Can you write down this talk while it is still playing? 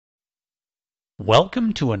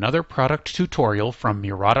Welcome to another product tutorial from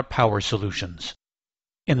Murata Power Solutions.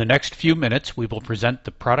 In the next few minutes, we will present the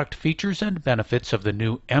product features and benefits of the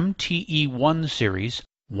new MTE1 Series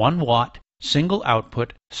 1-watt, single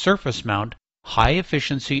output, surface mount,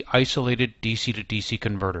 high-efficiency isolated DC-to-DC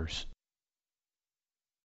converters.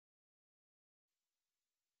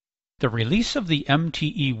 The release of the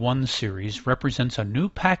MTE1 series represents a new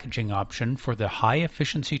packaging option for the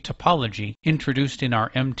high-efficiency topology introduced in our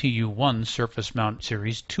MTE1 surface mount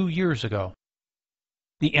series 2 years ago.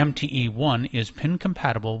 The MTE1 is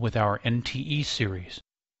pin-compatible with our NTE series.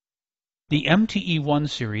 The MTE1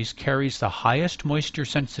 series carries the highest moisture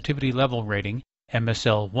sensitivity level rating,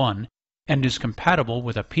 MSL1, and is compatible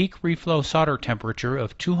with a peak reflow solder temperature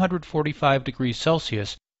of 245 degrees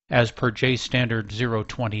Celsius as per J standard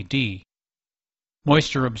 020D.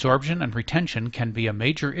 Moisture absorption and retention can be a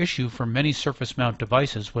major issue for many surface mount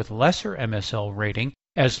devices with lesser MSL rating,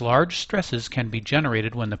 as large stresses can be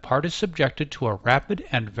generated when the part is subjected to a rapid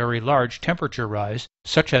and very large temperature rise,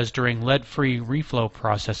 such as during lead-free reflow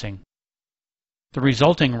processing. The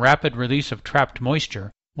resulting rapid release of trapped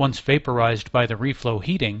moisture, once vaporized by the reflow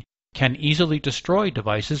heating, can easily destroy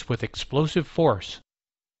devices with explosive force.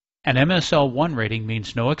 An MSL1 rating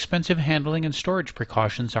means no expensive handling and storage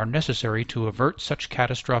precautions are necessary to avert such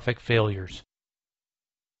catastrophic failures.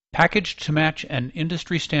 Packaged to match an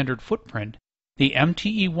industry-standard footprint, the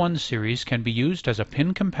MTE1 series can be used as a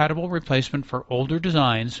pin-compatible replacement for older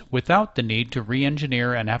designs without the need to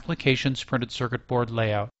re-engineer an application's printed circuit board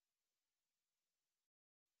layout.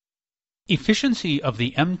 Efficiency of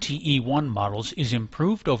the MTE1 models is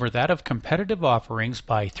improved over that of competitive offerings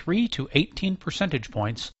by 3 to 18 percentage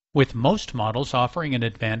points, with most models offering an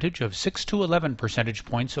advantage of 6 to 11 percentage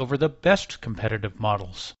points over the best competitive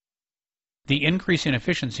models. The increase in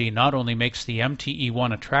efficiency not only makes the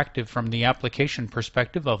MTE1 attractive from the application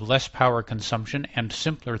perspective of less power consumption and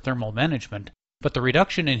simpler thermal management, but the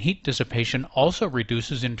reduction in heat dissipation also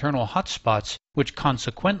reduces internal hotspots, which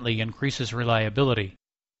consequently increases reliability.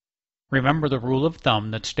 Remember the rule of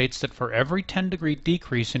thumb that states that for every 10-degree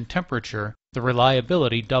decrease in temperature, the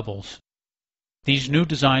reliability doubles. These new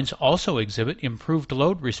designs also exhibit improved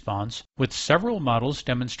load response, with several models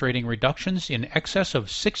demonstrating reductions in excess of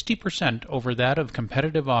 60% over that of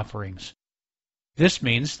competitive offerings. This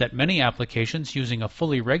means that many applications using a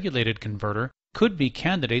fully regulated converter could be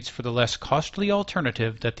candidates for the less costly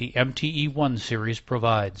alternative that the MTE1 series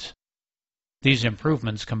provides. These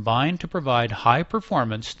improvements combine to provide high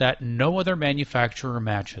performance that no other manufacturer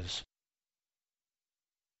matches.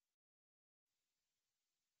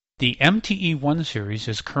 The MTE1 series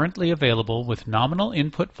is currently available with nominal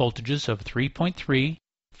input voltages of 3.3,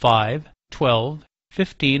 5, 12,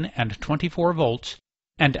 15, and 24 volts,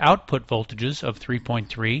 and output voltages of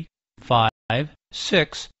 3.3, 5,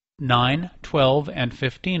 6, 9, 12, and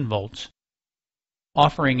 15 volts.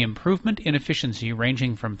 Offering improvement in efficiency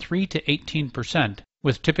ranging from 3 to 18%,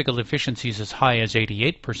 with typical efficiencies as high as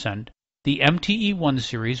 88%, the MTE1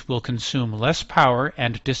 series will consume less power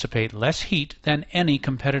and dissipate less heat than any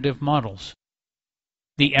competitive models.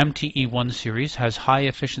 The MTE1 series has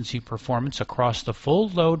high-efficiency performance across the full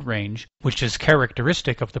load range, which is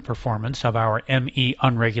characteristic of the performance of our ME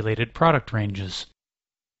unregulated product ranges.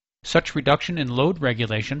 Such reduction in load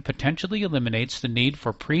regulation potentially eliminates the need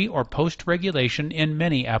for pre- or post-regulation in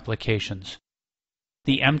many applications.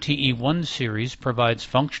 The MTE1 series provides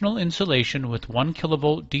functional insulation with 1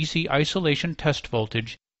 kV DC isolation test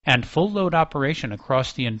voltage and full load operation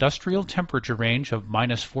across the industrial temperature range of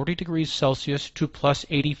 -40 degrees Celsius to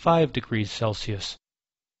 +85 degrees Celsius.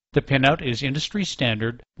 The pinout is industry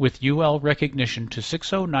standard with UL recognition to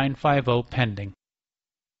 60950 pending.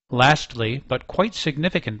 Lastly, but quite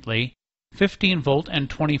significantly, 15-volt and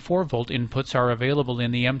 24-volt inputs are available in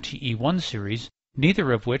the MTE1 series,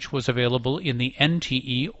 neither of which was available in the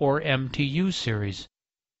NTE or MTU series.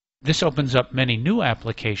 This opens up many new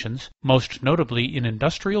applications, most notably in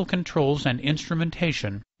industrial controls and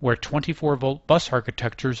instrumentation, where 24-volt bus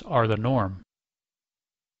architectures are the norm.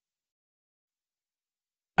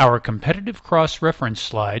 Our competitive cross-reference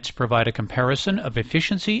slides provide a comparison of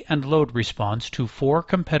efficiency and load response to 4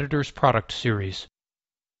 competitors' product series.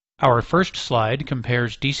 Our first slide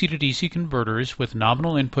compares DC-to-DC converters with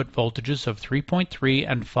nominal input voltages of 3.3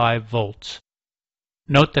 and 5 volts.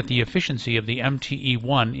 Note that the efficiency of the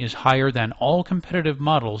MTE1 is higher than all competitive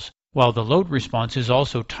models, while the load response is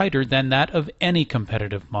also tighter than that of any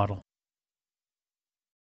competitive model.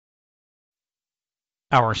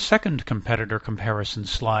 Our second competitor comparison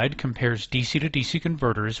slide compares DC-to-DC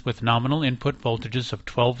converters with nominal input voltages of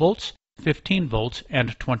 12 volts, 15 volts,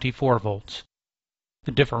 and 24 volts.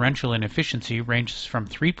 The differential in efficiency ranges from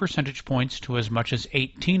 3 percentage points to as much as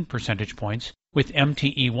 18 percentage points, with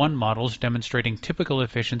MTE1 models demonstrating typical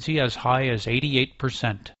efficiency as high as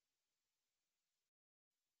 88%.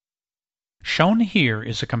 Shown here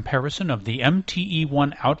is a comparison of the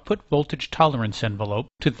MTE1 output voltage tolerance envelope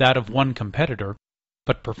to that of one competitor,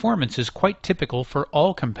 but performance is quite typical for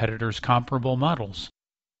all competitors' comparable models.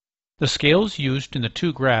 The scales used in the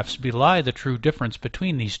two graphs belie the true difference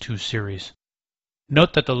between these two series.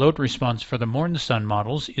 Note that the load response for the Mortenson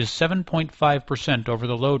models is 7.5% over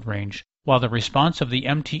the load range, while the response of the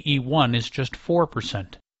MTE1 is just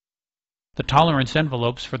 4%. The tolerance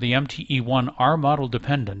envelopes for the MTE1 are model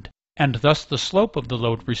dependent, and thus the slope of the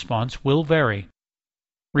load response will vary.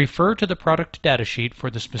 Refer to the product datasheet for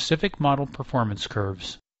the specific model performance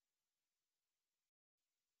curves.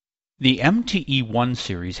 The MTE1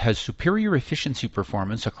 series has superior efficiency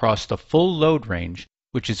performance across the full load range,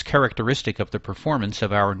 which is characteristic of the performance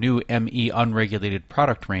of our new ME unregulated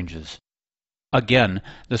product ranges. Again,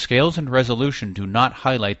 the scales and resolution do not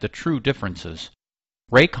highlight the true differences.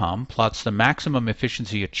 Raycom plots the maximum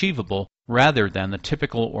efficiency achievable rather than the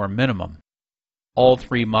typical or minimum. All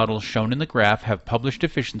three models shown in the graph have published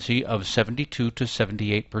efficiency of 72 to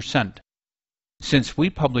 78%. Since we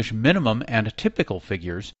publish minimum and typical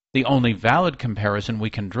figures, the only valid comparison we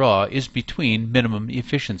can draw is between minimum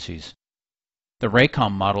efficiencies. The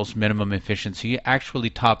Raycom model's minimum efficiency actually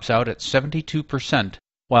tops out at 72%,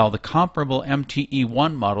 while the comparable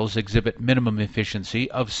MTE1 models exhibit minimum efficiency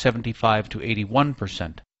of 75 to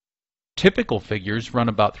 81%. Typical figures run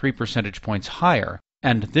about 3 percentage points higher,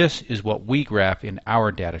 and this is what we graph in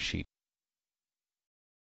our datasheet.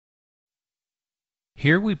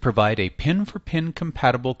 Here we provide a pin-for-pin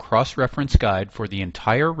compatible cross-reference guide for the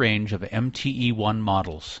entire range of MTE1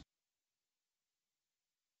 models.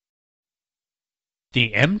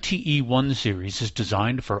 The MTE1 series is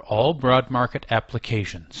designed for all broad market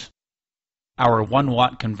applications. Our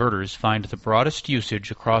 1-watt converters find the broadest usage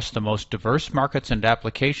across the most diverse markets and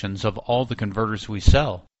applications of all the converters we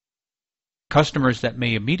sell. Customers that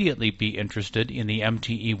may immediately be interested in the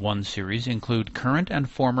MTE1 series include current and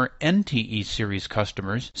former NTE series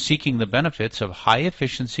customers seeking the benefits of high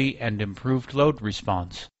efficiency and improved load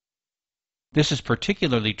response. This is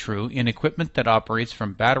particularly true in equipment that operates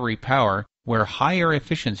from battery power, where higher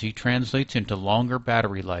efficiency translates into longer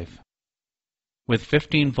battery life. With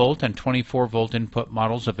 15-volt and 24-volt input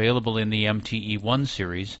models available in the MTE1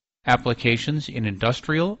 series, applications in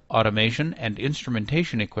industrial, automation, and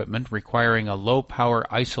instrumentation equipment requiring a low-power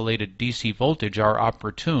isolated DC voltage are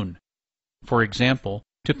opportune, for example,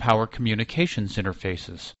 to power communications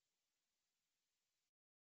interfaces.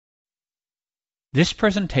 This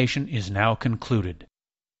presentation is now concluded.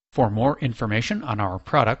 For more information on our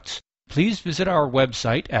products, please visit our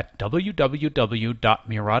website at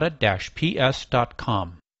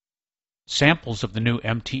www.murata-ps.com. Samples of the new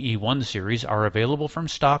MTE1 series are available from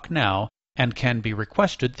stock now and can be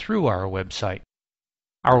requested through our website.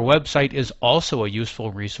 Our website is also a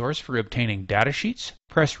useful resource for obtaining datasheets,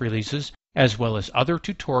 press releases, as well as other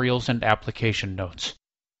tutorials and application notes.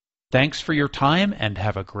 Thanks for your time and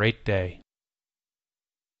have a great day.